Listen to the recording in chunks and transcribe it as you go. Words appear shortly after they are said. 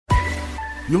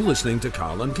You're listening to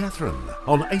Carl and Catherine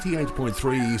on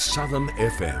 88.3 Southern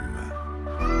FM.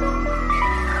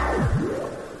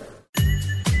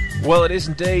 Well, it is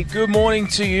indeed. Good morning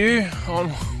to you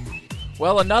on,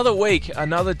 another week,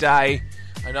 another day,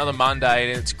 another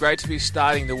Monday, and it's great to be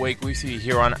starting the week with you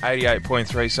here on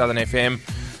 88.3 Southern FM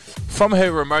from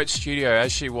her remote studio,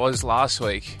 as she was last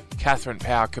week. Catherine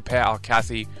Power Kapow.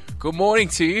 Kathy, good morning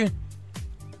to you.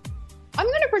 I'm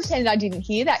going to pretend I didn't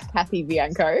hear that, Kathy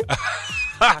Bianco.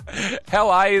 How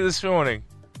are you this morning?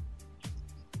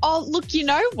 Oh, look, you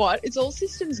know what? It's all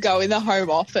systems go in the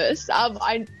home office.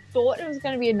 I thought it was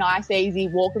going to be a nice, easy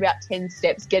walk about 10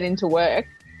 steps, get into work.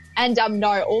 And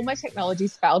no, all my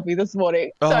technology's failed me this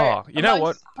morning. Oh, you know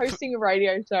what? Hosting a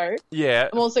radio show. Yeah.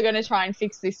 I'm also going to try and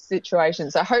fix this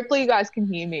situation. So hopefully you guys can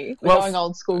hear me. We're going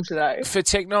old school today. For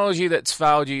technology that's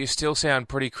failed you, you still sound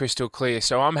pretty crystal clear.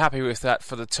 So I'm happy with that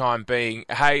for the time being.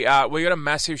 Hey, we got a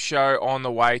massive show on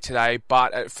the way today,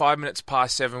 but at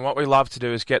 7:05, what we love to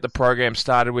do is get the program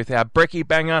started with our Brekkie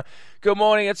Banger. Good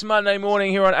morning. It's Monday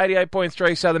morning here on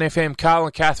 88.3 Southern FM. Carl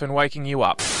and Catherine waking you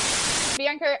up.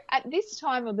 Bianco, at this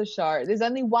time of the show, there's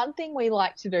only one thing we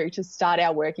like to do to start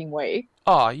our working week.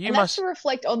 Oh, that's to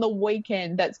reflect on the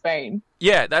weekend that's been.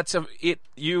 Yeah, that's it.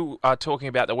 You are talking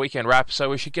about the weekend wrap,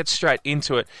 so we should get straight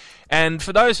into it. And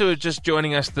for those who are just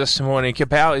joining us this morning,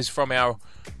 Kapow is from our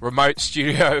remote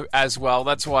studio as well.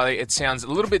 That's why it sounds a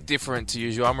little bit different to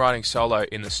usual. I'm riding solo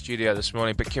in the studio this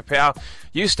morning. But Kapow,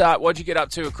 you start. What'd you get up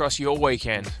to across your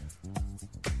weekend?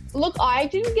 Look, I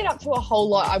didn't get up to a whole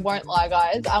lot, I won't lie,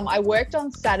 guys. I worked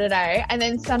on Saturday, and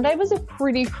then Sunday was a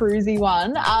pretty cruisy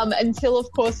one until,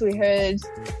 of course, we heard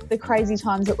the crazy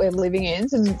times that we're living in.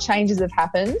 Some changes have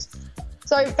happened.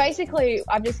 So basically,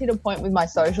 I've just hit a point with my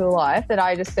social life that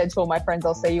I just said to all my friends,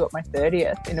 I'll see you at my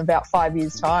 30th in about 5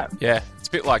 years' time. Yeah, it's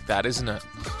a bit like that, isn't it?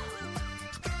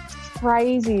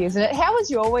 Crazy, isn't it? How was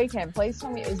your weekend? Please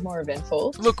tell me it was more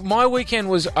eventful. Look, my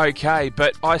weekend was okay,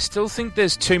 but I still think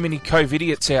there's too many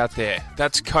COVID-idiots out there.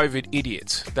 That's COVID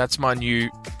idiots. That's my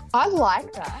new... I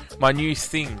like that. My new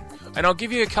thing. And I'll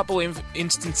give you a couple of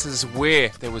instances where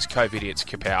there was COVID-idiots,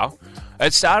 Kapow.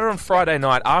 It started on Friday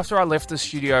night. After I left the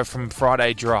studio from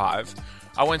Friday Drive,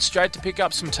 I went straight to pick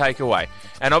up some takeaway.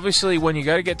 And obviously, when you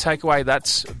go to get takeaway,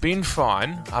 that's been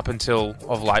fine up until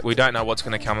of late. We don't know what's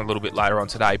going to come a little bit later on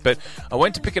today. But I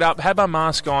went to pick it up, had my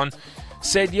mask on,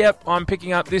 said, yep, I'm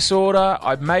picking up this order.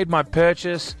 I've made my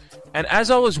purchase. And as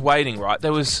I was waiting, right,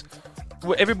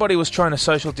 everybody was trying to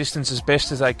social distance as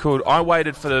best as they could. I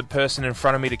waited for the person in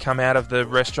front of me to come out of the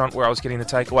restaurant where I was getting the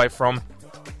takeaway from.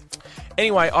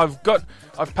 Anyway,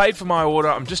 I've paid for my order.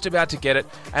 I'm just about to get it.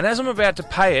 And as I'm about to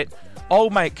pay it,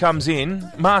 old mate comes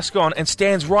in, mask on, and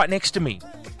stands right next to me.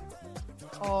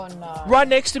 Oh, no. Right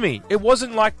next to me. It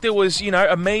wasn't like there was,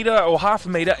 a metre or half a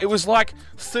metre. It was like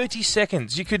 30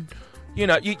 seconds. You could,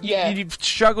 you'd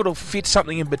struggle to fit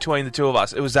something in between the two of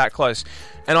us. It was that close.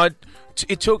 And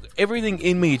it took everything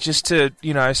in me just to,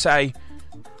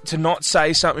 to not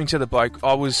say something to the bloke.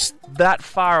 I was that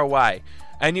far away.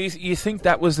 And you think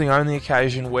that was the only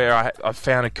occasion where I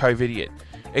found a COVID idiot.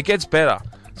 It gets better.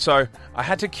 So I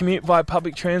had to commute via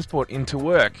public transport into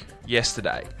work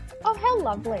yesterday. Oh, how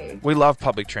lovely. We love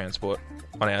public transport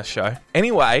on our show.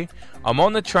 Anyway, I'm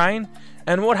on the train,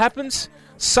 and what happens?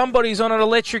 Somebody's on an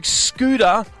electric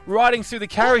scooter riding through the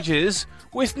carriages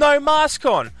with no mask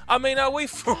on. I mean, are we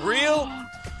for real?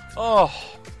 Oh.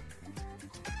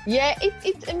 Yeah,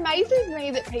 it amazes me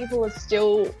that people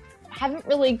haven't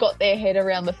really got their head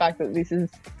around the fact that this is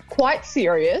quite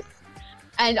serious.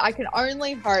 And I can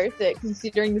only hope that,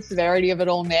 considering the severity of it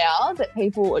all now, that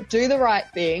people do the right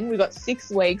thing. We've got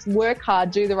 6 weeks, work hard,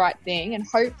 do the right thing, and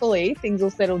hopefully things will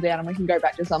settle down and we can go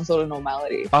back to some sort of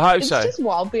normality. I hope so. It's just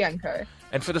wild, Bianco.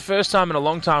 And for the first time in a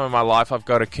long time in my life, I've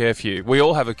got a curfew. We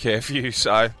all have a curfew,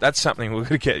 so that's something we're going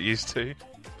to get used to.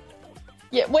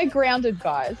 Yeah, we're grounded,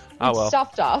 guys. It's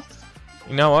stuffed us.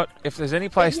 You know what? If there's any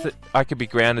place that I could be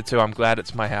grounded to, I'm glad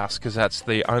it's my house, because that's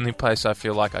the only place I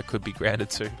feel like I could be grounded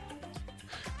to.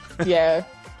 Yeah.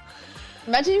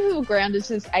 Imagine if we were grounded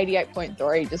to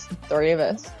 88.3, just the 3 of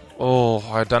us. Oh,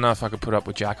 I don't know if I could put up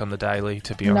with Jack on the daily,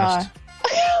 to be honest.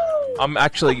 I'm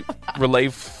actually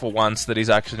relieved for once that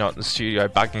he's actually not in the studio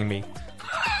bugging me.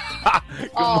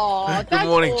 Good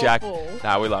morning, awful. Jack.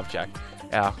 No, we love Jack,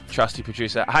 our trusty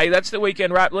producer. Hey, that's the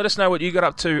weekend wrap. Let us know what you got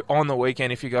up to on the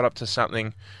weekend, if you got up to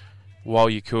something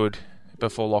while you could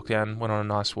before lockdown, went on a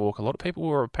nice walk. A lot of people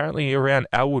were apparently around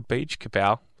Elwood Beach,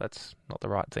 Kapow. That's not the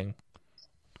right thing.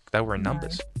 They were in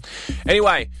numbers.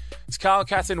 Anyway, it's Carl and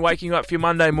Catherine waking you up for your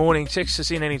Monday morning. Text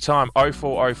us in anytime,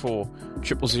 0404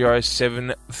 000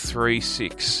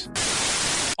 736.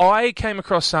 I came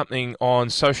across something on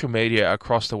social media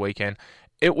across the weekend.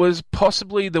 It was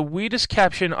possibly the weirdest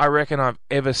caption I reckon I've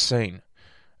ever seen.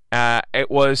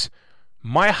 It was,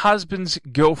 "My husband's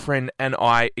girlfriend and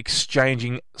I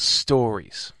exchanging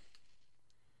stories."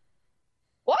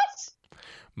 What?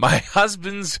 My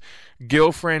husband's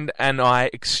girlfriend and I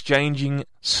exchanging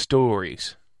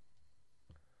stories.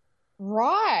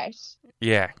 Right.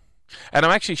 Yeah. And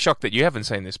I'm actually shocked that you haven't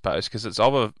seen this post because it's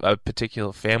of a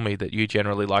particular family that you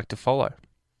generally like to follow.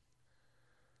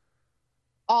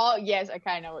 Oh, yes.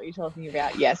 Okay, I know what you're talking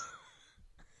about. Yes.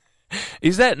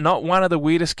 Is that not one of the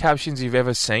weirdest captions you've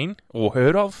ever seen or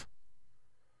heard of?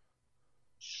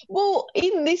 Well,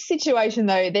 in this situation,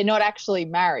 though, they're not actually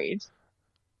married.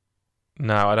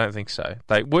 No, I don't think so.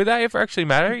 Were they ever actually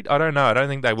married? I don't know. I don't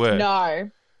think they were. No.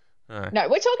 No,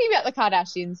 we're talking about the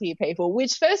Kardashians here, people,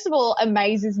 which, first of all,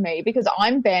 amazes me because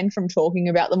I'm banned from talking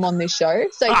about them on this show.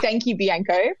 So thank you,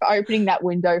 Bianco, for opening that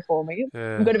window for me.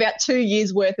 Yeah. I've got about 2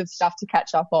 years' worth of stuff to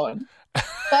catch up on.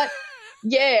 But,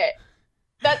 yeah,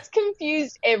 that's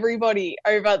confused everybody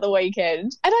over the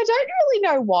weekend. And I don't really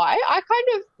know why. I kind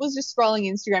of was just scrolling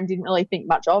Instagram, didn't really think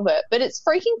much of it, but it's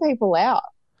freaking people out.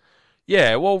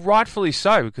 Yeah, well, rightfully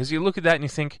so, because you look at that and you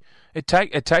think it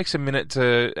takes a minute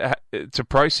to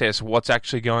process what's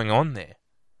actually going on there.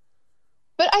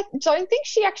 But I don't think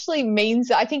she actually means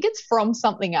it. I think it's from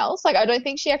something else. Like, I don't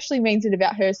think she actually means it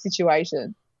about her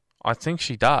situation. I think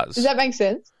she does. Does that make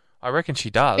sense? I reckon she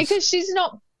does. Because she's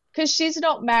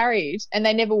not married, and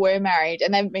they never were married,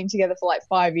 and they've been together for like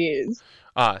 5 years.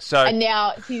 And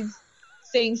now he's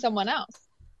seeing someone else.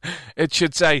 It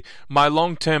should say, "My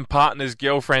long-term partner's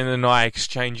girlfriend and I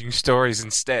exchanging stories"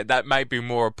 instead. That may be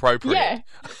more appropriate.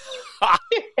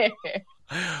 Yeah.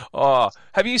 Oh,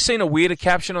 have you seen a weirder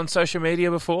caption on social media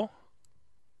before?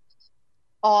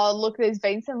 Oh, look, there's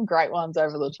been some great ones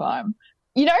over the time.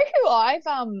 You know who I've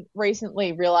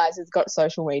recently realised has got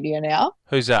social media now?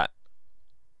 Who's that?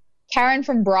 Karen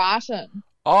from Brighton.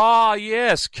 Oh,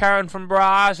 yes, Karen from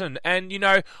Brighton. And,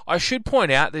 I should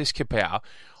point out this, Kapow.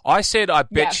 I said I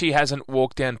bet she hasn't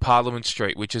walked down Parliament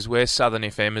Street, which is where Southern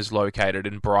FM is located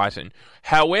in Brighton.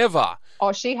 However...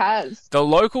 Oh, she has. The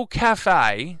local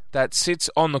cafe that sits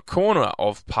on the corner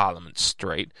of Parliament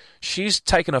Street, she's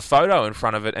taken a photo in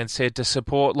front of it and said to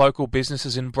support local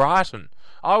businesses in Brighton.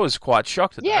 I was quite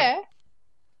shocked at that. Yeah.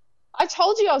 I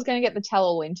told you I was going to get the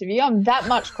tell-all interview. I'm that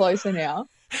much closer now.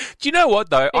 Do you know what,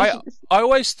 though? I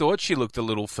always thought she looked a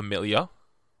little familiar.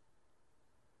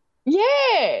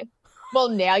 Yeah. Well,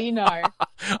 now you know.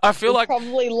 I feel like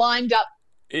probably lined up.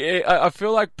 I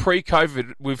feel like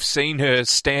pre-COVID, we've seen her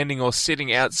standing or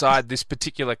sitting outside this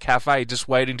particular cafe, just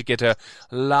waiting to get her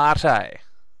latte.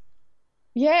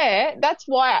 Yeah, that's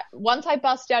why once I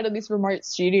bust out of this remote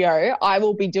studio, I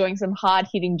will be doing some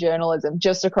hard-hitting journalism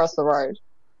just across the road.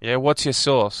 Yeah, what's your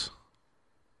sauce?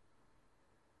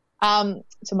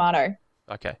 Tomato.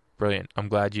 Okay, brilliant. I'm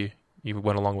glad you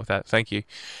went along with that. Thank you.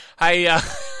 Hey,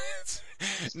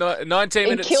 19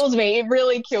 minutes. It killed me. It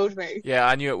really killed me. Yeah,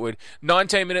 I knew it would.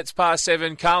 19 minutes past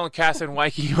 7. Carl and Catherine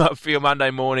waking you up for your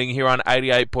Monday morning here on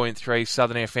 88.3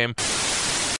 Southern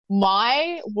FM.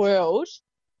 My world,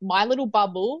 my little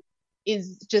bubble,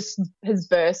 has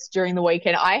burst during the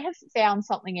weekend. I have found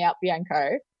something out,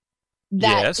 Bianco,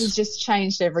 that has just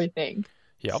changed everything.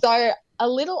 Yep. So a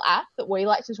little app that we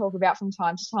like to talk about from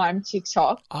time to time,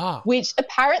 TikTok, which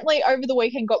apparently over the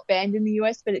weekend got banned in the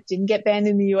US, but it didn't get banned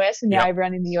in the US, and now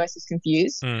everyone in the US is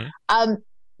confused.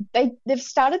 They've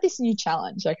started this new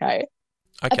challenge, okay?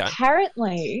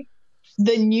 Apparently,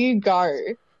 the new go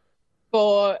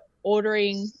for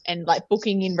ordering and like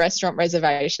booking in restaurant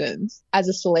reservations as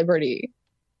a celebrity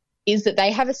is that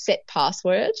they have a set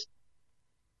password.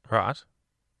 Right.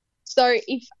 So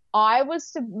if I was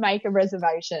to make a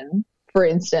reservation, for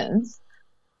instance,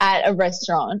 at a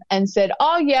restaurant and said,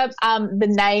 the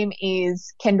name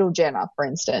is Kendall Jenner, for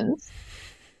instance,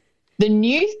 the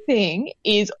new thing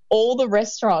is all the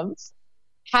restaurants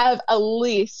have a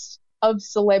list of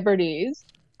celebrities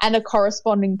and a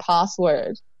corresponding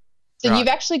password. So you've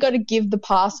actually got to give the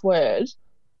password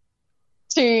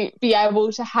to be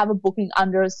able to have a booking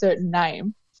under a certain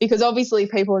name, because obviously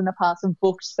people in the past have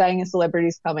booked saying a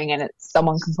celebrity's coming and it's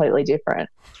someone completely different.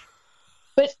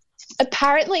 But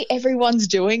apparently everyone's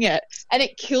doing it, and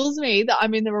it kills me that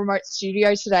I'm in the remote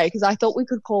studio today because I thought we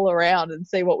could call around and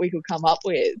see what we could come up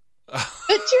with. But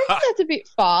do you think that's a bit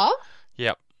far?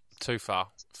 Yep, too far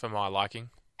for my liking.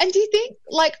 And do you think,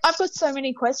 I've got so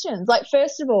many questions.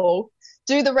 First of all,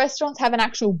 do the restaurants have an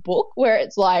actual book where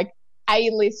it's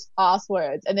A-list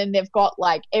passwords, and then they've got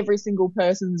every single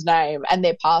person's name and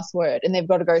their password, and they've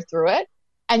got to go through it?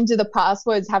 And do the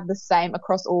passwords have the same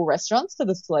across all restaurants for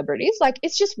the celebrities? Like,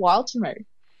 it's just wild to me.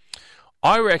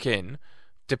 I reckon,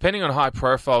 depending on how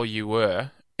profile you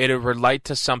were, it'll relate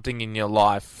to something in your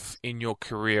life, in your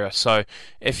career. So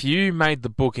if you made the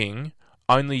booking,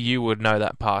 only you would know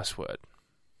that password.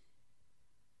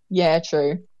 Yeah,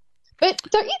 true. But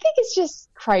don't you think it's just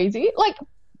crazy? Like,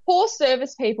 poor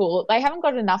service people, they haven't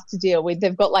got enough to deal with.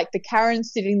 They've got, like, the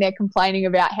Karens sitting there complaining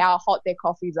about how hot their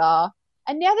coffees are.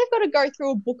 And now they've got to go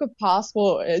through a book of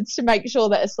passwords to make sure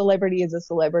that a celebrity is a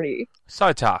celebrity.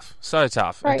 So tough, so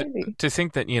tough. Crazy. To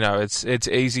think that, it's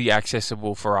easy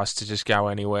accessible for us to just go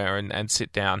anywhere and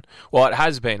sit down. Well, it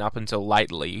has been up until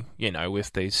lately,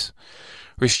 with these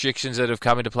restrictions that have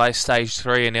come into place, stage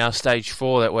 3 and now stage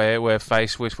 4 that we're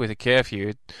faced with a curfew.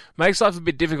 It makes life a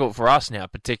bit difficult for us now,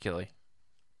 particularly.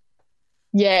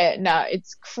 Yeah, no,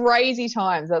 it's crazy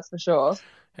times, that's for sure.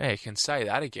 Yeah, you can say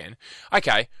that again.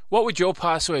 Okay, what would your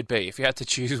password be if you had to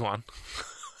choose one?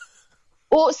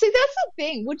 Well, see, that's the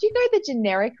thing. Would you go the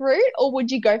generic route or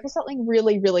would you go for something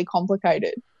really, really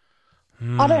complicated?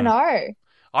 I don't know.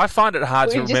 I find it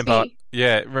hard to Would it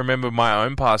just remember my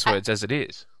own passwords as it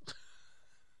is.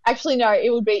 Actually, no,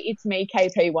 it would be it's me,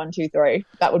 KP123.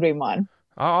 That would be mine.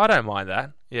 Oh, I don't mind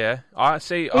that. Yeah, I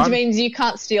see. Which means you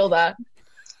can't steal that.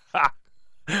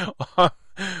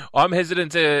 I'm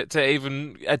hesitant to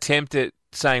even attempt at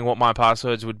saying what my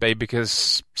passwords would be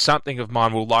because something of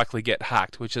mine will likely get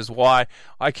hacked, which is why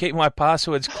I keep my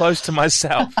passwords close to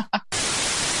myself.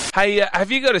 Hey,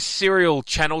 have you got a serial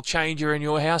channel changer in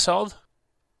your household?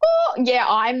 Oh, yeah,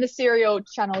 I'm the serial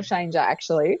channel changer,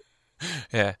 actually.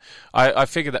 Yeah, I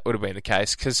figured that would have been the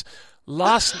case because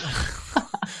last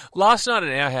night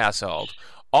in our household,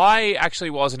 I actually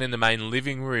wasn't in the main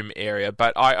living room area,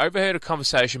 but I overheard a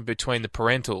conversation between the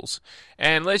parentals.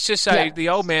 And let's just say the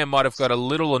old man might have got a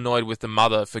little annoyed with the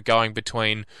mother for going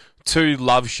between 2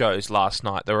 love shows last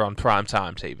night that were on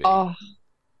primetime TV. Oh,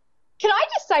 can I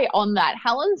just say on that,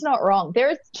 Helen's not wrong. There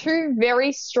are 2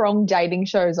 very strong dating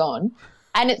shows on,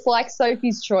 and it's like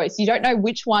Sophie's Choice. You don't know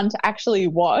which one to actually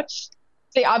watch.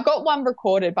 See, I've got one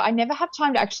recorded, but I never have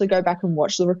time to actually go back and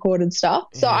watch the recorded stuff.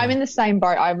 So I'm in the same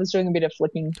boat. I was doing a bit of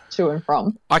flicking to and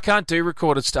from. I can't do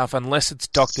recorded stuff unless it's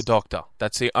Dr. Doctor.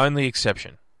 That's the only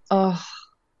exception. Oh,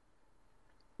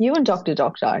 you and Dr.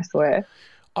 Doctor, I swear.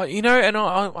 And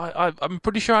I'm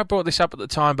pretty sure I brought this up at the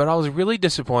time, but I was really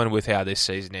disappointed with how this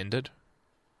season ended.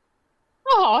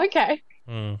 Oh, okay.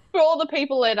 For all the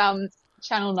people at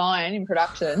Channel 9 in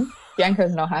production,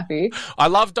 Bianca's not happy. I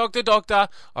love Dr. Doctor.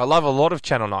 I love a lot of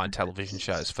Channel 9 television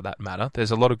shows for that matter.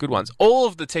 There's a lot of good ones. All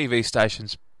of the TV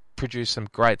stations produce some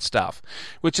great stuff,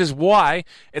 which is why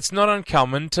it's not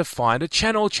uncommon to find a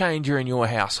channel changer in your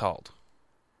household.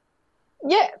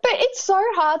 Yeah, but it's so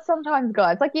hard sometimes,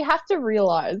 guys. Like, you have to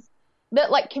realise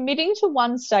that, like, committing to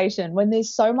one station when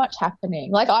there's so much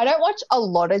happening. Like, I don't watch a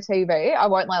lot of TV. I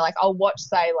won't lie. Like, I'll watch,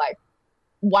 say, like,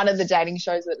 one of the dating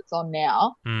shows that it's on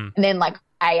now, and then, like,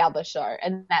 a other show,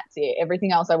 and that's it.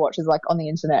 Everything else I watch is, like, on the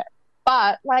internet.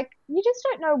 But, like, you just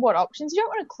don't know what options. You don't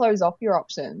want to close off your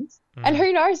options. And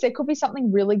who knows, there could be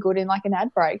something really good in, like, an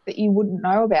ad break that you wouldn't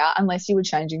know about unless you were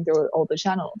changing through all the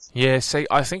channels. Yeah, see,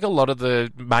 I think a lot of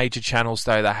the major channels,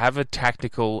 though, they have a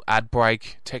tactical ad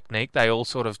break technique. They all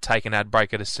sort of take an ad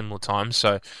break at a similar time,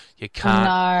 so you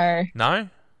can't... No?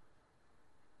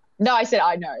 No, I said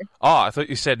I know. Oh, I thought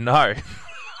you said no.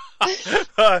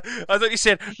 I thought you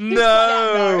said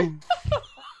no.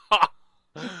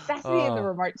 Sassy in the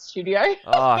remote studio.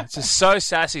 It's just so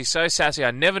sassy, so sassy. I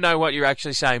never know what you're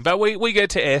actually saying, but we get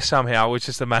to air somehow, which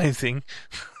is the main thing.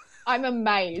 I'm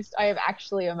amazed. I am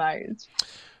actually amazed.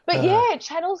 But yeah,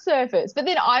 channel surfers. But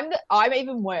then I'm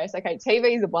even worse. Okay,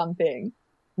 TV is one thing.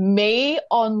 Me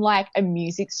on like a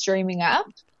music streaming app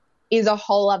is a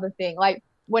whole other thing. Like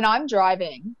when I'm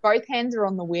driving, both hands are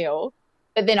on the wheel,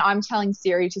 but then I'm telling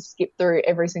Siri to skip through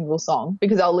every single song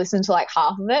because I'll listen to like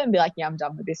half of it and be like, yeah, I'm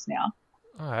done with this now.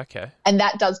 Oh, okay. And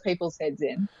that does people's heads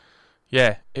in.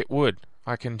 Yeah, it would.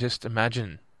 I can just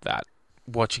imagine that,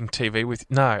 watching TV with...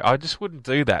 No, I just wouldn't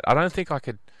do that. I don't think I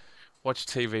could watch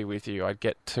TV with you. I'd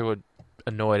get too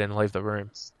annoyed and leave the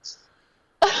room.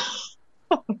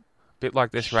 Bit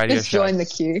like this radio just show. Just join the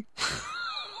queue.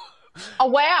 Oh,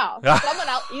 wow. Someone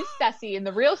else is sassy in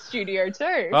the real studio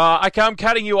too. Okay, I'm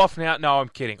cutting you off now. No, I'm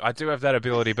kidding. I do have that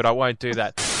ability, but I won't do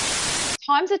that.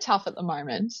 Times are tough at the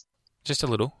moment. Just a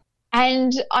little.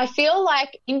 And I feel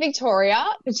like in Victoria,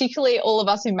 particularly all of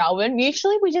us in Melbourne,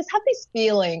 usually we just have this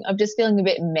feeling of just feeling a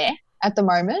bit meh at the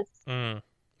moment.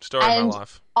 Story of my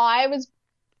life. I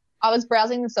was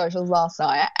browsing the socials last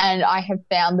night and I have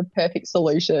found the perfect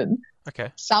solution.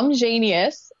 Okay. Some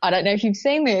genius, I don't know if you've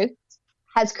seen this,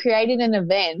 has created an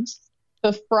event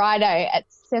for Friday at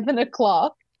 7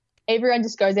 o'clock. Everyone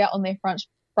just goes out on their front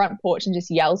porch and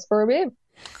just yells for a bit.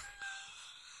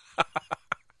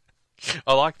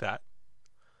 I like that.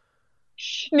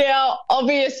 Now,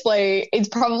 obviously, it's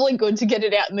probably good to get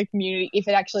it out in the community if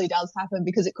it actually does happen,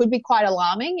 because it could be quite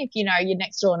alarming if, you know, your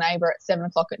next door neighbour at 7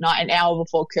 o'clock at night, an hour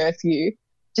before curfew,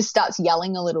 just starts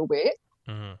yelling a little bit.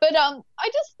 Mm-hmm. But I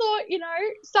just thought, you know,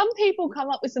 some people come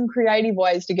up with some creative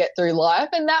ways to get through life,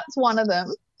 and that's one of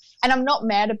them. And I'm not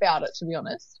mad about it, to be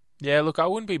honest. Yeah, look, I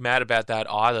wouldn't be mad about that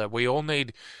either. We all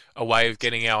need a way of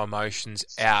getting our emotions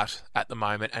out at the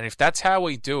moment. And if that's how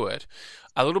we do it,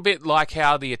 a little bit like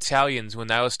how the Italians, when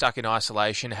they were stuck in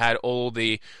isolation, had all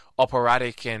the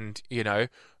operatic and, you know,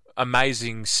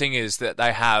 amazing singers that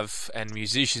they have and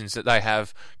musicians that they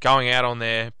have going out on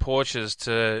their porches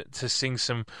to sing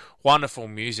some wonderful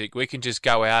music. We can just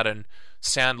go out and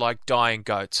sound like dying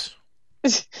goats.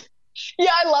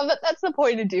 Yeah, I love it. That's the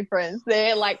point of difference.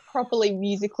 They're like properly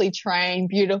musically trained,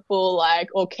 beautiful, like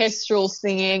orchestral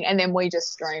singing, and then we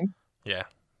just scream. Yeah.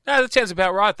 No, that sounds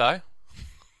about right, though.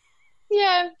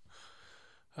 Yeah.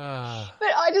 But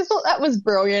I just thought that was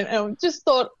brilliant. And I just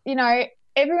thought, you know,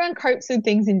 everyone copes with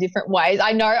things in different ways.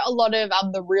 I know a lot of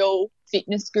the real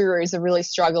fitness gurus are really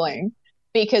struggling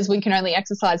because we can only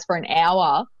exercise for an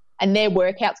hour and their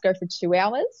workouts go for 2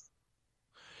 hours.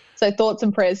 So thoughts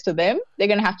and prayers to them. They're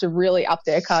going to have to really up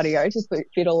their cardio to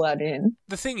fit all that in.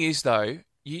 The thing is, though,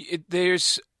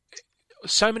 there's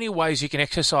so many ways you can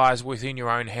exercise within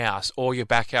your own house or your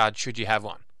backyard should you have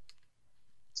one.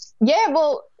 Yeah,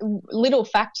 well, little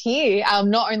fact here,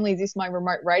 not only is this my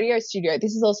remote radio studio,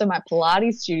 this is also my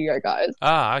Pilates studio, guys.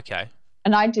 Ah, okay.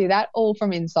 And I do that all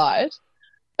from inside.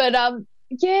 But,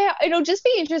 yeah, it'll just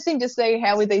be interesting to see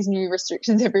how with these new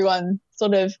restrictions everyone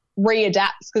sort of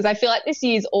readapts, because I feel like this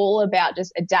year is all about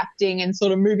just adapting and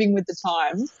sort of moving with the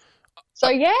times. So,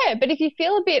 yeah, but if you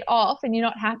feel a bit off and you're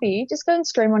not happy, just go and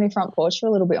scream on your front porch for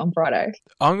a little bit on Friday.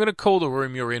 I'm going to call the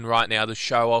room you're in right now the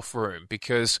show-off room,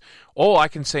 because all I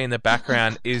can see in the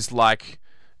background is like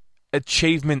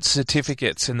achievement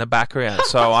certificates in the background.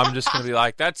 So I'm just going to be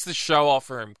like, that's the show-off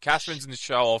room. Catherine's in the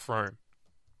show-off room.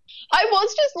 I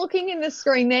was just looking in the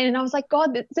screen then and I was like,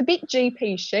 God, it's a bit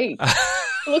GP chic.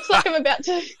 It looks like I'm about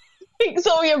to fix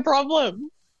all your problems.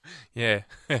 Yeah.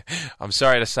 I'm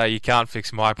sorry to say you can't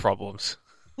fix my problems.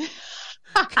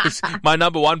 My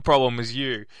number one problem is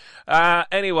you.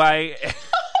 Anyway.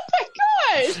 Oh,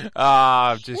 my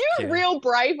God. Just You're kidding. real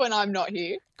brave when I'm not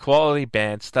here. Quality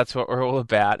bands, that's what we're all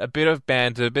about. A bit of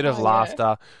banter, a bit of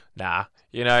laughter. Yeah. Nah.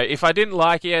 You know, if I didn't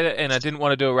like you and I didn't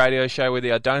want to do a radio show with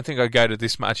you, I don't think I'd go to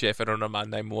this much effort on a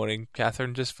Monday morning,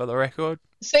 Catherine, just for the record.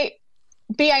 See,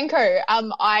 Bianco,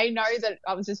 I know that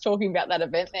I was just talking about that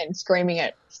event then, screaming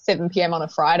at 7 p.m. on a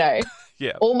Friday.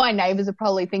 Yeah. All my neighbours are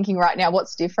probably thinking right now,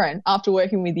 what's different? After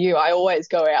working with you, I always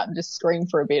go out and just scream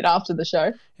for a bit after the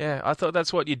show. Yeah, I thought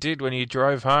that's what you did when you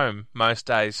drove home most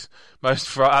days,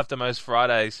 after most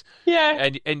Fridays. Yeah.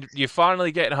 And you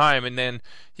finally get home and then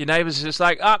your neighbours are just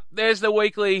like, there's the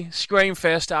weekly Scream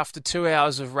Fest after 2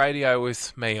 hours of radio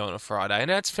with me on a Friday. And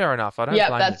that's fair enough. I don't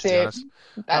blame that's you, to be it. honest.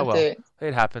 That's it.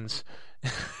 It happens.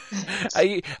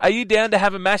 Are you down to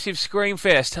have a massive Scream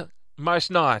Fest?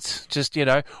 Most nights, just, you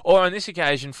know, or on this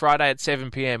occasion, Friday at 7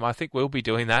 p.m. I think we'll be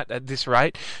doing that at this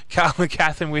rate. Carl and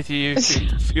Catherine with you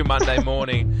for your Monday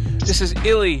morning. This is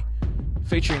Illy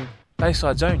featuring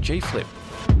Bayside's own G-Flip.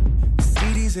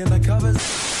 CDs in the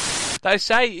covers. They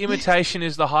say imitation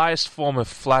is the highest form of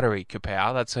flattery,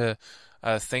 Kapow. That's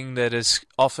a thing that is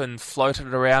often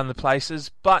floated around the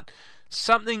places, but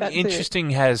something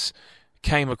interesting has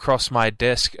came across my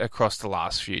desk across the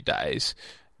last few days.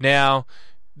 Now,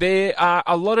 there are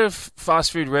a lot of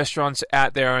fast food restaurants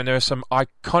out there, and there are some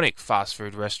iconic fast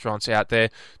food restaurants out there.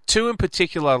 Two in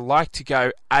particular like to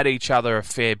go at each other a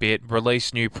fair bit,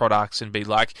 release new products and be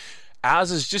like,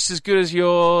 ours is just as good as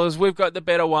yours, we've got the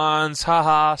better ones,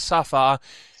 haha, suffer.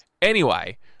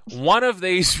 Anyway, one of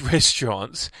these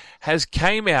restaurants has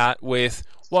came out with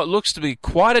what looks to be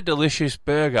quite a delicious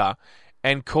burger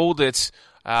and called it,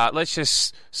 let's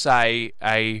just say,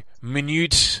 a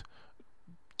Minute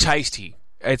Tasty.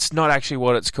 It's not actually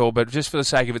what it's called, but just for the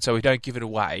sake of it, so we don't give it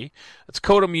away, it's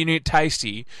called a Minute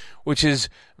Tasty, which is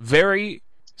very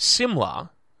similar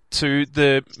to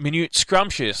the Minute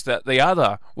Scrumptious that the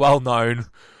other well-known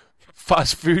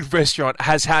fast food restaurant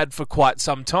has had for quite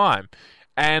some time.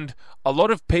 And a lot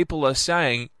of people are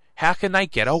saying, how can they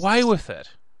get away with it?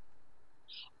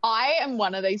 I am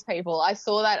one of these people. I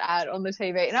saw that ad on the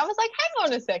TV and I was like, hang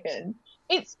on a second.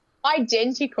 It's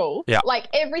identical. Yeah. Like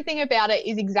everything about it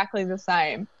is exactly the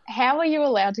same. How are you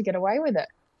allowed to get away with it?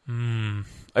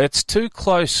 It's too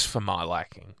close for my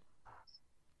liking.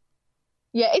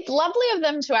 Yeah, it's lovely of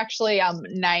them to actually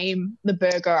name the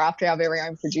burger after our very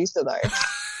own producer, though.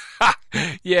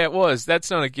 Yeah, it was.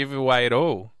 That's not a giveaway at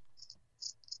all.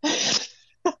 But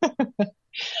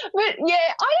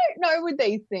yeah, I don't know with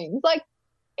these things. Like,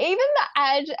 even the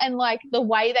ad and like the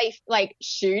way they like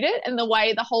shoot it and the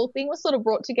way the whole thing was sort of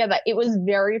brought together, it was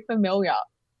very familiar.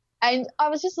 And I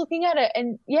was just looking at it,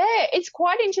 and yeah, it's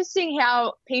quite interesting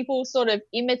how people sort of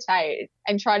imitate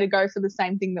and try to go for the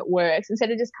same thing that works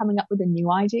instead of just coming up with a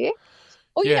new idea.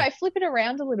 Or, you Yeah. know, flip it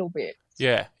around a little bit.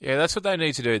 Yeah, that's what they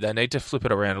need to do. They need to flip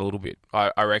it around a little bit.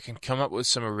 I reckon come up with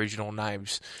some original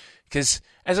names. Because,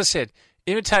 as I said,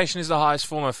 imitation is the highest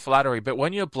form of flattery, but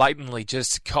when you're blatantly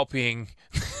just copying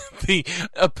the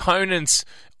opponent's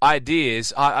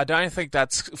ideas, I don't think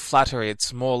that's flattery.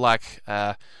 It's more like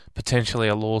potentially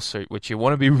a lawsuit, which you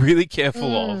want to be really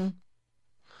careful of.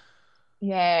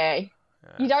 Yeah.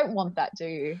 You don't want that, do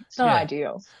you? It's not Yeah.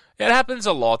 ideal. It happens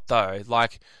a lot, though.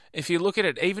 Like, if you look at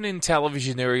it, even in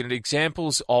television, there are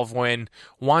examples of when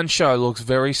one show looks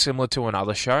very similar to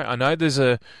another show. I know there's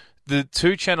the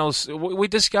two channels, we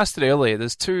discussed it earlier,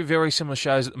 there's two very similar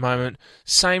shows at the moment,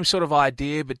 same sort of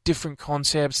idea, but different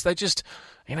concepts. They just,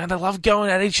 they love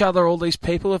going at each other, all these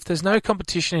people. If there's no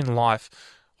competition in life,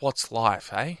 what's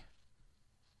life, eh?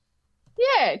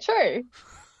 Yeah, true.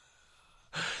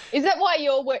 Is that why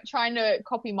you're trying to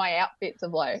copy my outfits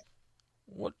of late?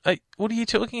 What are you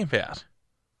talking about?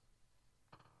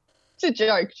 It's a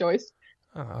joke, Joyce.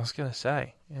 Oh, I was going to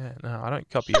say, yeah, no, I don't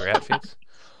copy your outfits.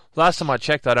 Last time I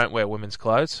checked, I don't wear women's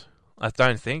clothes. I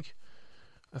don't think.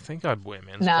 I think I'd wear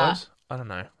men's clothes. I don't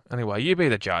know. Anyway, you be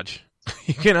the judge.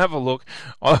 You can have a look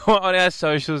on our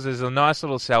socials. There's a nice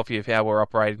little selfie of how we're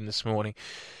operating this morning.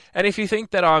 And if you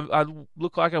think that I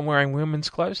look like I'm wearing women's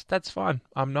clothes, that's fine.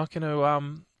 I'm not going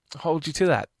to hold you to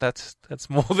that. That's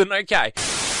more than okay.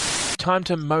 Time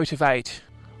to motivate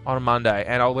on a Monday,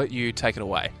 and I'll let you take it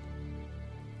away.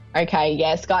 Okay,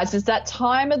 yes, guys, it's that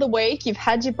time of the week. You've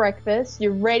had your breakfast.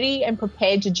 You're ready and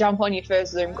prepared to jump on your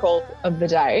first Zoom call of the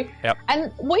day. Yep.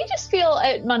 And we just feel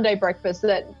at Monday Breakfast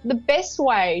that the best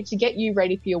way to get you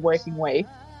ready for your working week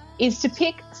is to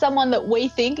pick someone that we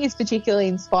think is particularly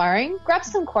inspiring, grab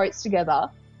some quotes together,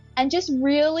 and just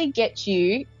really get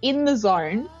you in the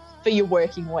zone for your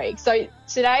working week. So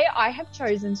today I have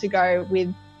chosen to go with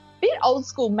a bit old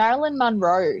school. Marilyn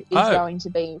Monroe is going to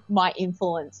be my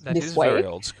influence That this is week. very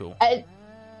old school.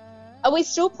 Are we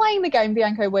still playing the game,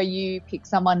 Bianco, where you pick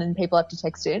someone and people have to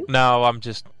text in? No, I'm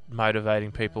just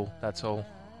motivating people, that's all.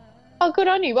 Oh, good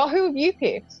on you. Well, who have you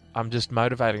picked? I'm just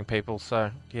motivating people, so,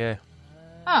 yeah.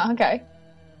 Oh, okay.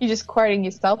 You're just quoting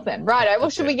yourself then. Righto, well,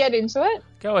 should we get into it?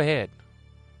 Go ahead.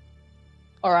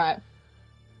 All right.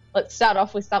 Let's start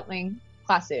off with something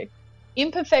classic.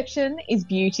 Imperfection is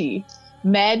beauty.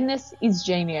 Madness is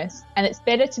genius. And it's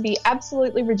better to be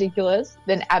absolutely ridiculous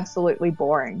than absolutely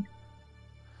boring.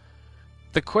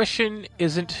 The question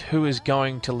isn't who is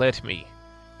going to let me.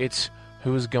 It's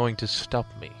who is going to stop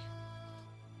me.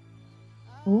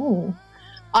 Ooh.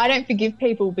 I don't forgive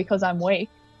people because I'm weak.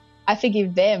 I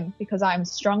forgive them because I am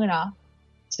strong enough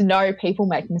to know people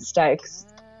make mistakes.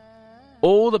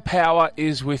 All the power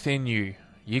is within you.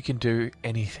 You can do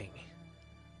anything.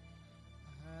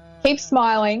 Keep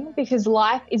smiling because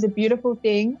life is a beautiful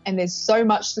thing and there's so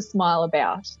much to smile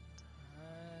about.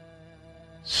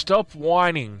 Stop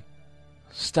whining.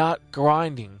 Start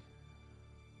grinding.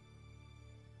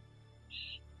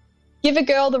 Give a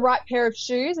girl the right pair of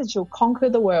shoes and she'll conquer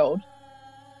the world.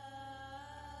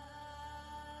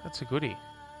 That's a goodie.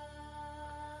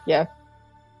 Yeah.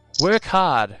 Work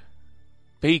hard.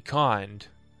 Be kind.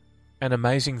 And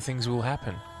amazing things will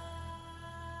happen.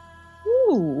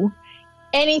 Ooh.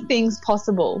 Anything's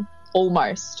possible.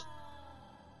 Almost.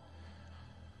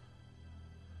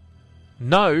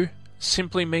 No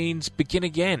simply means begin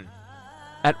again.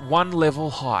 At one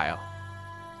level higher.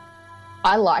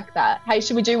 I like that. Hey,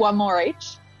 should we do one more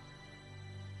each?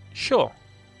 Sure.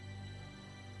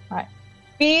 Right.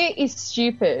 Fear is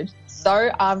stupid. So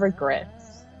are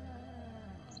regrets.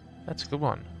 That's a good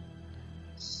one.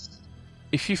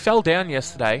 If you fell down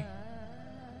yesterday,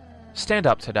 stand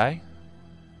up today.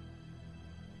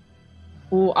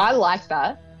 Ooh, I like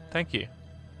that. Thank you.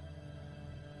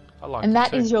 I like And it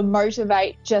that too. is your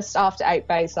Motivate just after 8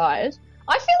 Bayside.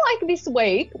 I feel like this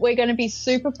week we're going to be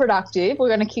super productive. We're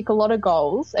going to kick a lot of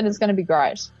goals and it's going to be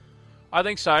great. I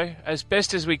think so. As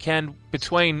best as we can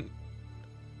between,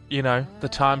 the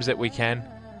times that we can.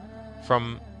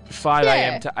 From 5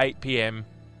 a.m. to 8 p.m.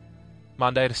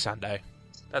 Monday to Sunday.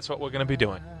 That's what we're going to be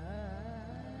doing.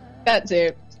 That's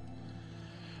it.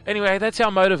 Anyway, that's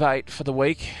our Motivate for the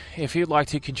week. If you'd like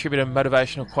to contribute a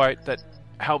motivational quote that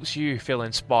helps you feel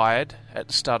inspired at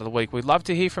the start of the week, we'd love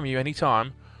to hear from you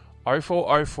anytime.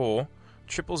 0404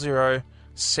 000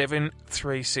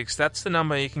 736. That's the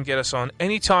number you can get us on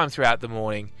anytime throughout the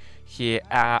morning here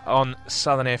on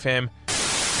Southern FM.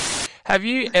 Have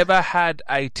you ever had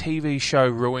a TV show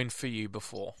ruined for you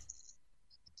before?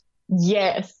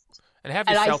 Yes. And how have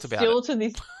you felt about it? And I still to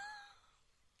this...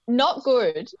 Not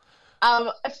good.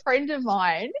 A friend of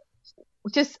mine,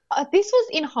 this was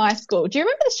in high school. Do you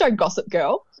remember the show Gossip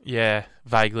Girl? Yeah,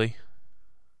 vaguely.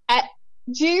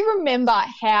 Do you remember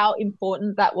how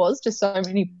important that was to so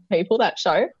many people, that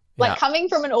show? Like, coming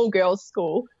from an all-girls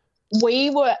school, we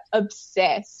were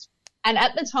obsessed. And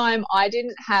at the time, I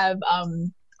didn't have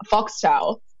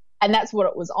Foxtel, and that's what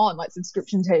it was on, like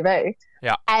subscription TV.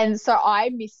 Yeah. And so I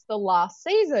missed the last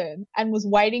season and was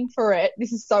waiting for it,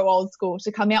 this is so old school,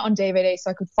 to come out on DVD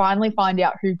so I could finally find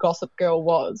out who Gossip Girl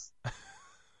was.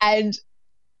 And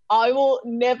I will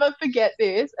never forget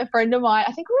this. A friend of mine,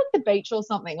 I think we were at the beach or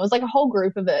something. It was like a whole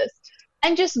group of us.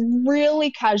 And just really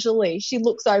casually, she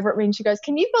looks over at me and she goes,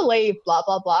 "Can you believe blah,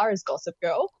 blah, blah is Gossip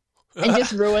Girl?" And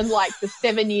just ruined like the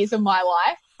 7 years of my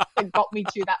life that got me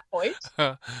to that point.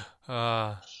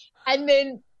 And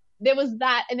then there was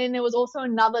that. And then there was also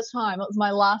another time. It was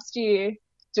my last year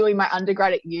doing my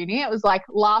undergrad at uni. It was like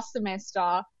last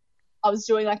semester. I was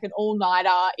doing like an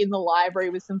all-nighter in the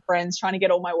library with some friends trying to get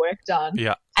all my work done.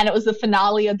 Yeah. And it was the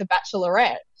finale of The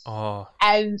Bachelorette. Oh.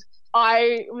 And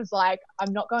I was like,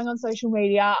 I'm not going on social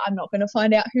media. I'm not going to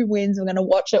find out who wins. I'm going to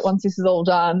watch it once this is all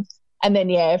done. And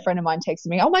then, a friend of mine texted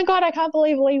me, "Oh, my God, I can't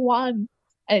believe Lee won."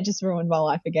 And it just ruined my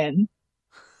life again.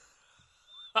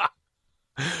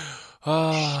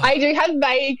 I do have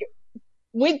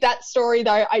with that story,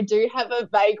 though, I do have a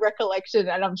vague recollection,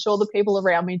 and I'm sure the people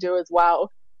around me do as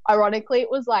well. Ironically,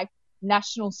 it was like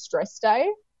National Stress Day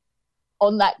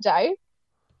on that day.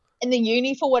 And the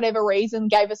uni, for whatever reason,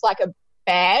 gave us like a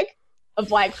bag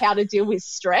of like how to deal with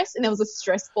stress. And there was a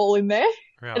stress ball in there.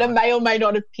 Really? And I may or may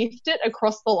not have piffed it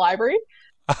across the library.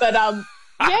 But,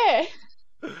 yeah.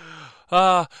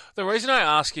 The reason I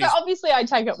ask is... So obviously I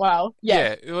take it well.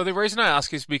 Yeah. Well, the reason I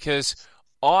ask is because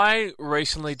I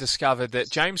recently discovered that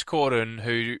James Corden,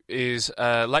 who is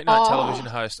a late-night television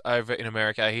host over in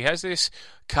America, he has this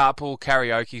carpool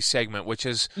karaoke segment, which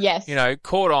is,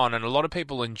 caught on, and a lot of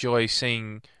people enjoy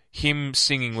seeing him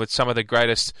singing with some of the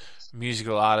greatest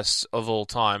musical artists of all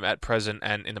time at present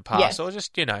and in the past, or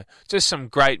just, just some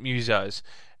great musos.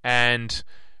 And...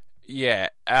 yeah,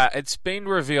 it's been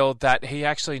revealed that he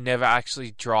actually never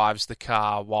actually drives the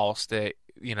car whilst they're,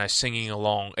 singing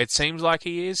along. It seems like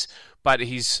he is, but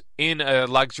he's in a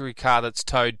luxury car that's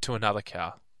towed to another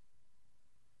car.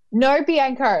 No,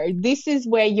 Bianco, this is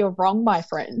where you're wrong, my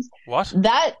friend. What?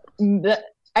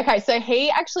 Okay, so he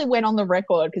actually went on the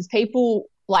record because people,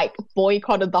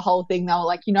 boycotted the whole thing. They were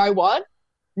like, you know what?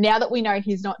 Now that we know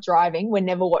he's not driving, we're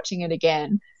never watching it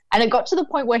again. And it got to the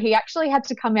point where he actually had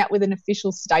to come out with an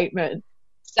official statement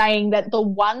saying that the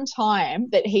one time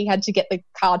that he had to get the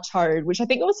car towed, which I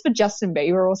think it was for Justin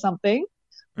Bieber or something,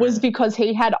 was because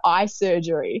he had eye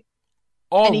surgery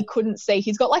and he couldn't see.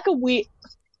 He's got like a weird...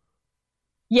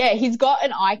 Yeah, he's got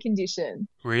an eye condition.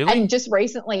 Really? And just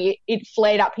recently it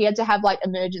flared up. He had to have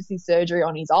emergency surgery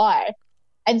on his eye.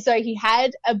 And so he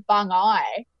had a bung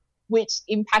eye, which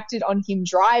impacted on him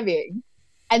driving.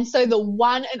 And so the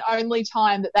one and only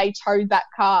time that they towed that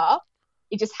car,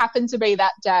 it just happened to be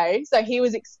that day. So he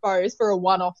was exposed for a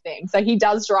one-off thing. So he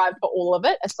does drive for all of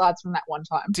it, aside from that one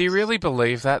time. Do you really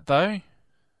believe that, though?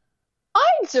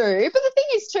 I do. But the thing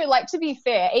is, too, to be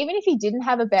fair, even if he didn't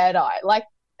have a bad eye,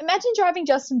 imagine driving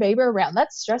Justin Bieber around.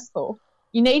 That's stressful.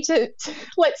 You need to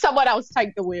let someone else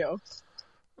take the wheel.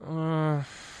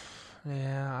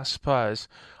 Yeah, I suppose.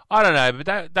 I don't know,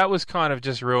 but that was kind of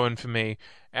just ruined for me.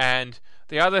 And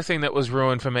the other thing that was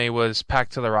ruined for me was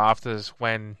Packed to the Rafters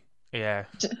when, that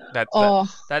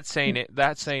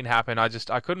scene happened.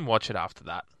 I couldn't watch it after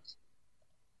that.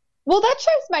 Well, that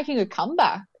show's making a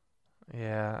comeback.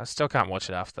 Yeah, I still can't watch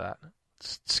it after that.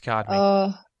 It's scarred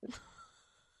me.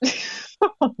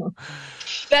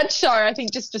 That show, I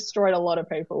think, just destroyed a lot of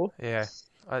people. Yeah.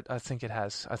 I think it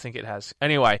has.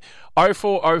 Anyway,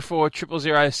 0404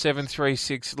 000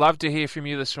 736. Love to hear from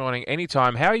you this morning.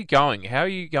 Anytime. How are you going? How are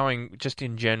you going just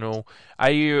in general?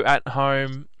 Are you at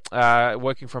home,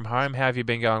 working from home? How have you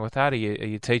been going with that? Are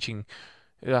you teaching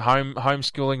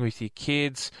homeschooling with your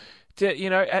kids?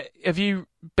 Have you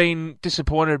been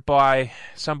disappointed by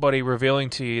somebody revealing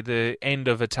to you the end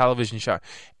of a television show?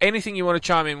 Anything you want to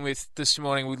chime in with this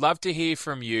morning, we'd love to hear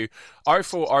from you.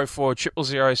 0404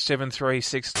 000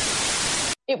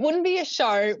 736. it wouldn't be a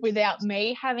show without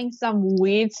me having some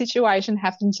weird situation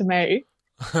happen to me.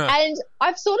 And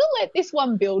I've sort of let this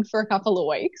one build for a couple of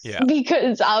weeks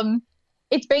because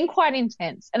it's been quite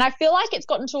intense. And I feel like it's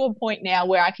gotten to a point now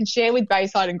where I can share with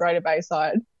Bayside and Greater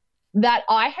Bayside that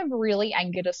I have really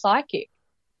angered a psychic.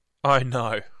 Oh,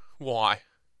 no. Why?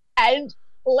 And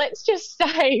let's just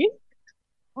say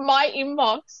my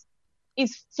inbox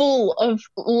is full of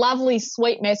lovely,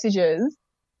 sweet messages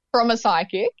from a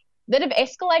psychic that have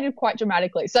escalated quite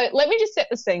dramatically. So let me just set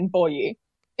the scene for you.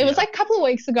 It was like a couple of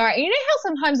weeks ago. You know how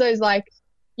sometimes those, like,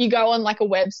 you go on like a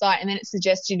website and then it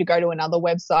suggests you to go to another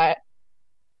website,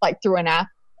 like through an app,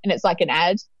 and it's like an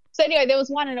ad. So anyway, there was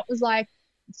one and it was like,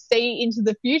 see into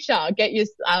the future, get your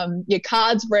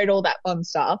cards read, all that fun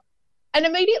stuff. And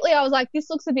immediately I was like, this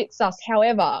looks a bit sus.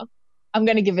 However, I'm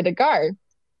going to give it a go.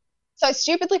 So I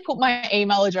stupidly put my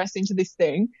email address into this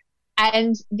thing,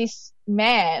 and this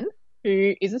man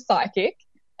who is a psychic,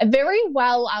 a very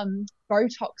well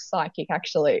Botox psychic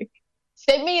actually,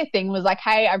 sent me a thing, was like,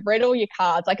 hey, I've read all your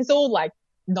cards. Like, it's all like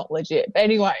not legit. But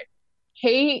anyway,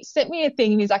 he sent me a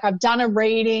thing and he's like, I've done a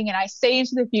reading and I see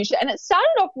into the future. And it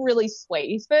started off really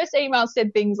sweet. His first email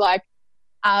said things like,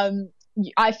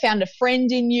 I found a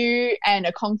friend in you and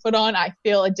a confidant. I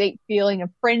feel a deep feeling of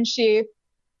friendship.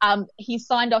 He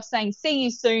signed off saying, see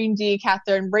you soon, dear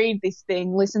Catherine. Read this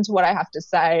thing. Listen to what I have to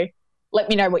say. Let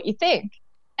me know what you think.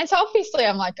 And so obviously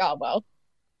I'm like, oh, well,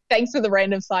 thanks for the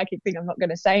random psychic thing. I'm not going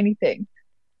to say anything.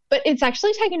 But it's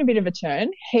actually taken a bit of a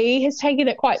turn. He has taken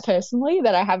it quite personally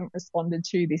that I haven't responded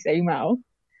to this email.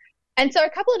 And so a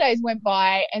couple of days went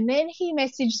by and then he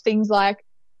messaged things like,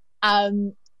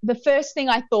 the first thing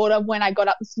I thought of when I got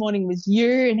up this morning was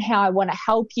you and how I want to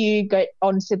help you get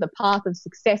onto the path of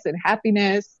success and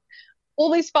happiness,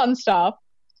 all this fun stuff.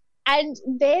 And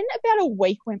then about a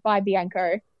week went by,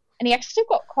 Bianco, and he actually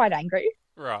got quite angry.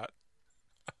 Right.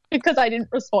 Because I didn't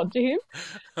respond to him.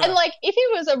 And, like, if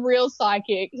he was a real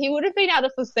psychic, he would have been able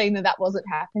to foresee that wasn't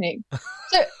happening.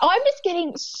 So I'm just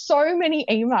getting so many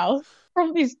emails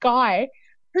from this guy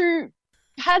who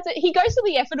he goes to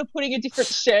the effort of putting a different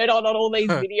shirt on all these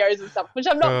videos and stuff, which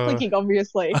I'm not clicking,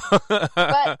 obviously.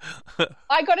 But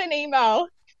I got an email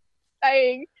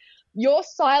saying, your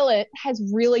silence has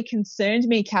really concerned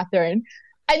me, Catherine.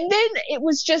 And then it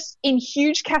was just in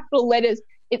huge capital letters,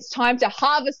 it's time to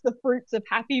harvest the fruits of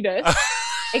happiness,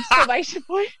 exclamation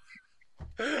point.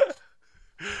 And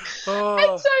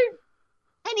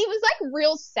he was like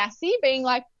real sassy, being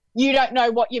like, you don't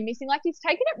know what you're missing. Like, he's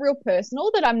taken it real personal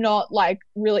that I'm not like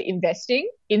really investing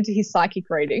into his psychic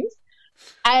readings.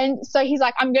 And so he's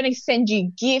like, I'm going to send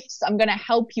you gifts. I'm going to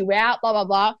help you out, blah, blah,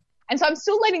 blah. And so I'm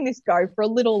still letting this go for a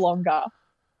little longer.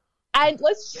 And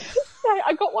let's just say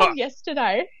I got one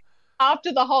yesterday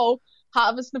after the whole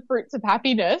harvest the fruits of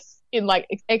happiness in like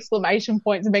exclamation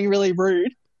points and being really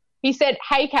rude. He said,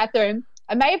 hey, Catherine,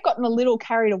 I may have gotten a little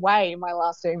carried away in my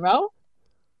last email.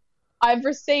 I've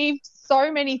received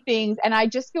so many things and I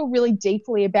just feel really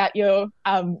deeply about your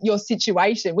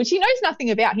situation, which he knows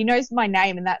nothing about. He knows my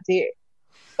name and that's it.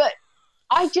 But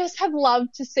I just have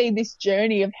loved to see this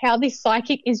journey of how this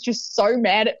psychic is just so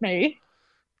mad at me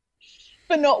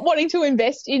for not wanting to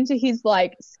invest into his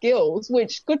like skills,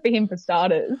 which good for him for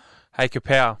starters. Hey,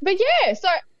 Kapow. But yeah, so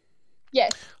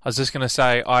yes. I was just going to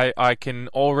say, I can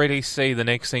already see the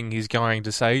next thing he's going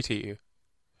to say to you.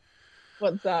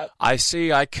 What's that? I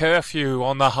see a curfew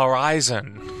on the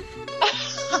horizon.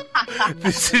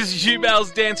 This is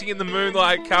Jubel's Dancing in the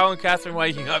Moonlight. Carl and Catherine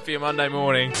waking up for your Monday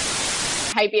morning.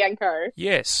 Hey, Bianco.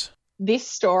 Yes. This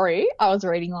story I was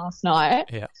reading last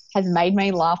night has made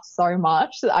me laugh so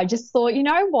much that I just thought, you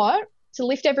know what? To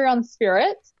lift everyone's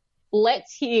spirits,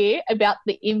 let's hear about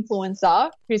the influencer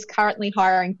who's currently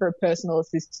hiring for a personal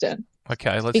assistant.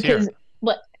 Okay, let's hear it.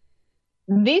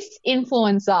 This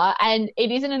influencer, and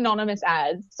it is an anonymous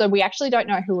ad, so we actually don't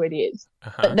know who it is,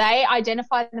 but they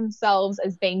identify themselves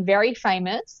as being very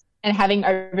famous and having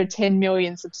over 10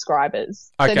 million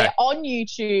subscribers. Okay. So they're on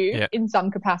YouTube in some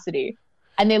capacity,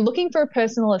 and they're looking for a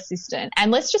personal assistant.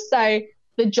 And let's just say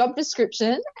the job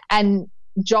description and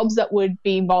jobs that would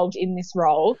be involved in this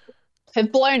role have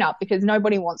blown up because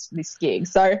nobody wants this gig.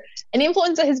 So an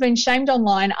influencer has been shamed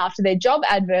online after their job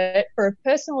advert for a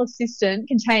personal assistant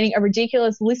containing a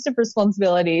ridiculous list of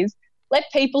responsibilities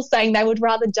left people saying they would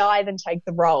rather die than take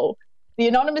the role. The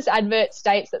anonymous advert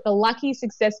states that the lucky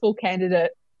successful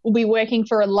candidate will be working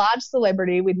for a large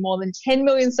celebrity with more than 10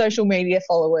 million social media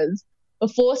followers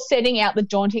before setting out the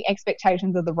daunting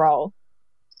expectations of the role.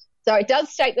 So it does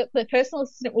state that the personal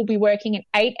assistant will be working in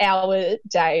 8-hour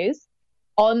days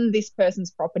on this person's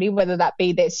property, whether that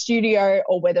be their studio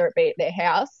or whether it be at their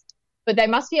house. but they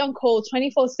must be on call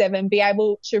 24/7, be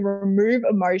able to remove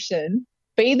emotion,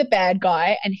 be the bad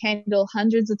guy, and handle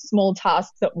hundreds of small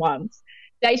tasks at once.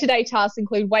 Day-to-day tasks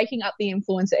include waking up the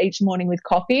influencer each morning with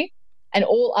coffee and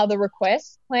all other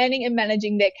requests, planning and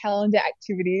managing their calendar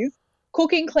activities,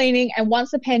 cooking, cleaning, and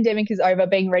once the pandemic is over,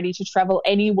 being ready to travel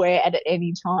anywhere at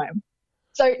any time.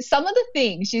 So some of the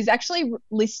things, she's actually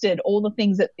listed all the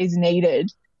things that is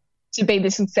needed to be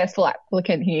the successful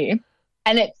applicant here.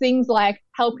 And it's things like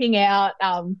helping out,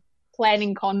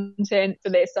 planning content for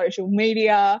their social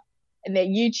media and their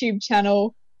YouTube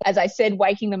channel. As I said,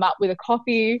 waking them up with a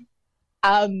coffee,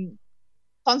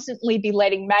 constantly be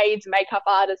letting maids, makeup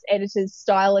artists, editors,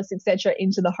 stylists, etc.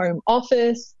 into the home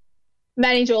office,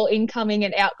 manage all incoming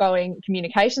and outgoing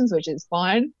communications, which is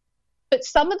fine. But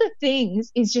some of the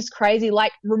things is just crazy,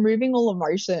 like removing all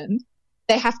emotion.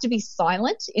 They have to be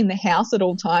silent in the house at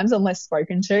all times unless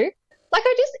spoken to. Like,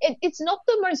 it's not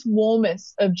the most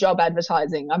warmest of job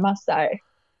advertising, I must say.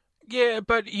 Yeah,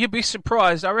 but you'd be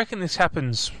surprised. I reckon this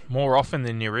happens more often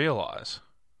than you realise.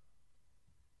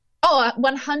 Oh,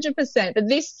 100%. But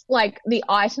this, like, the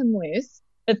item list,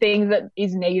 the things that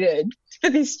is needed for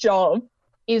this job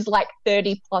is like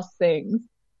 30 plus things.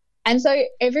 And so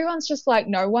everyone's just like,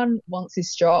 no one wants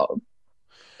this job.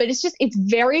 But it's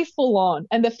very full on.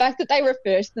 And the fact that they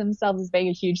refer to themselves as being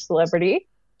a huge celebrity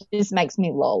just makes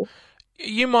me lol.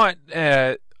 You might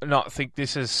not think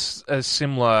this is a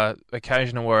similar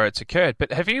occasion where it's occurred,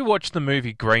 but have you watched the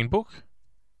movie Green Book?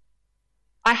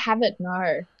 I haven't,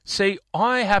 no. See,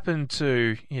 I happen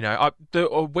to,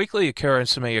 a weekly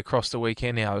occurrence for me across the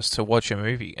weekend now is to watch a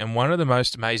movie, and one of the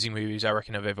most amazing movies I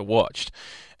reckon I've ever watched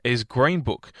is Green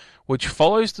Book, which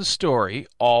follows the story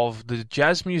of the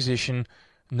jazz musician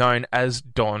known as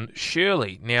Don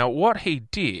Shirley. Now, what he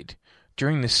did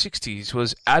during the 60s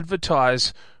was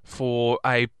advertise for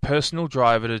a personal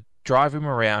driver to drive him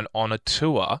around on a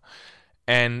tour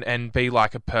and be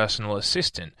like a personal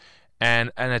assistant.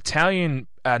 And an Italian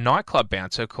nightclub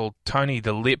bouncer called Tony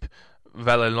the Lip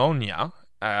Vallelogna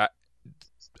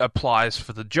applies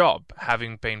for the job,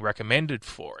 having been recommended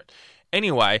for it.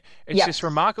 Anyway, it's this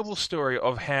remarkable story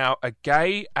of how a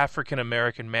gay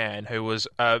African-American man who was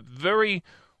a very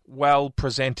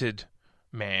well-presented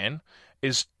man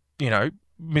is,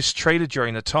 mistreated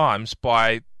during the times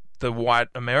by the white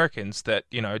Americans that,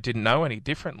 didn't know any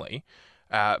differently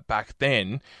back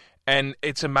then. And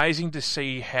it's amazing to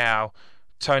see how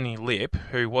Tony Lip,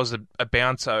 who was a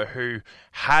bouncer who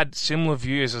had similar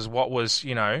views as what was,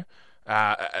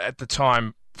 at the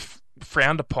time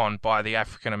frowned upon by the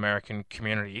African-American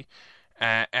community,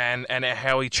 and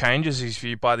how he changes his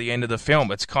view by the end of the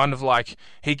film. It's kind of like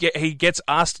he gets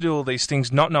asked to do all these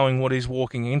things not knowing what he's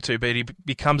walking into, but he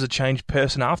becomes a changed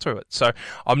person after it. So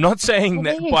I'm not saying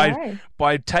that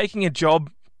by taking a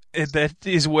job that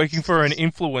is working for an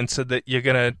influencer that you're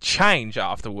going to change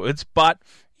afterwards, but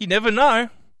you never know.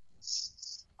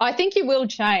 I think you will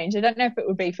change. I don't know if it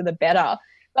would be for the better.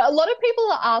 But a lot of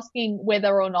people are asking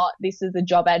whether or not this is a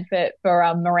job advert for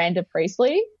Miranda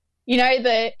Priestley,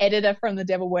 the editor from The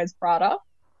Devil Wears Prada.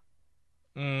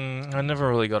 I never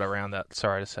really got around that,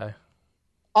 sorry to say.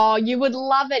 Oh, you would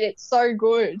love it. It's so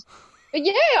good. But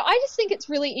yeah, I just think it's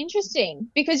really interesting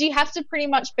because you have to pretty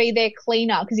much be their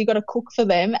cleaner because you've got to cook for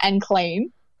them and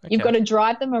clean. Okay. You've got to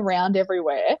drive them around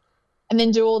everywhere and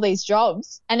then do all these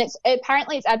jobs. And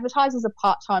apparently it's advertised as a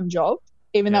part-time job,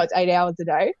 even though it's 8 hours a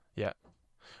day. Yeah.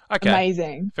 Okay.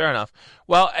 Amazing. Fair enough.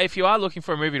 Well, if you are looking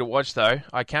for a movie to watch, though,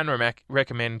 I can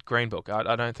recommend Green Book.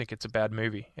 I don't think it's a bad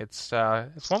movie. It's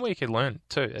one where you can learn,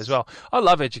 too, as well. I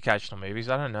love educational movies.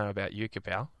 I don't know about you,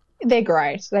 Kapow. They're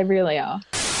great. They really are.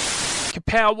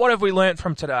 Kapow, what have we learnt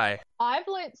from today? I've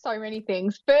learnt so many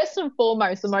things. First and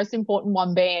foremost, the most important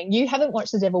one being you haven't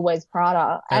watched The Devil Wears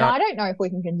Prada, and I don't know if we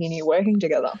can continue working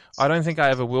together. I don't think I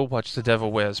ever will watch The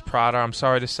Devil Wears Prada, I'm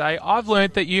sorry to say. I've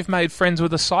learnt that you've made friends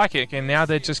with a psychic, and now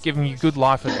they're just giving you good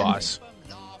life advice.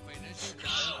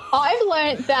 I've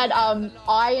learnt that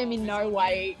I am in no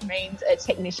way means a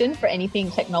technician for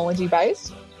anything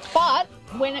technology-based, but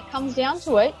when it comes down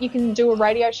to it, you can do a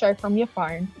radio show from your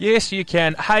phone. Yes, you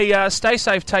can. Hey, stay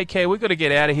safe, take care. We've got to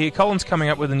get out of here. Colin's coming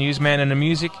up with the newsman and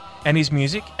his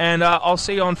music, and I'll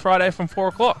see you on Friday from 4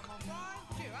 o'clock.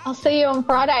 I'll see you on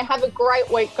Friday. Have a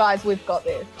great week, guys. We've got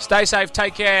this. Stay safe,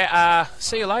 take care.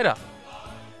 See you later.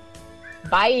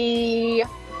 Bye.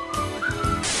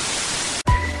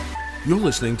 You're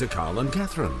listening to Carl and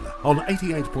Catherine on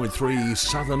 88.3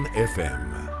 Southern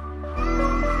FM.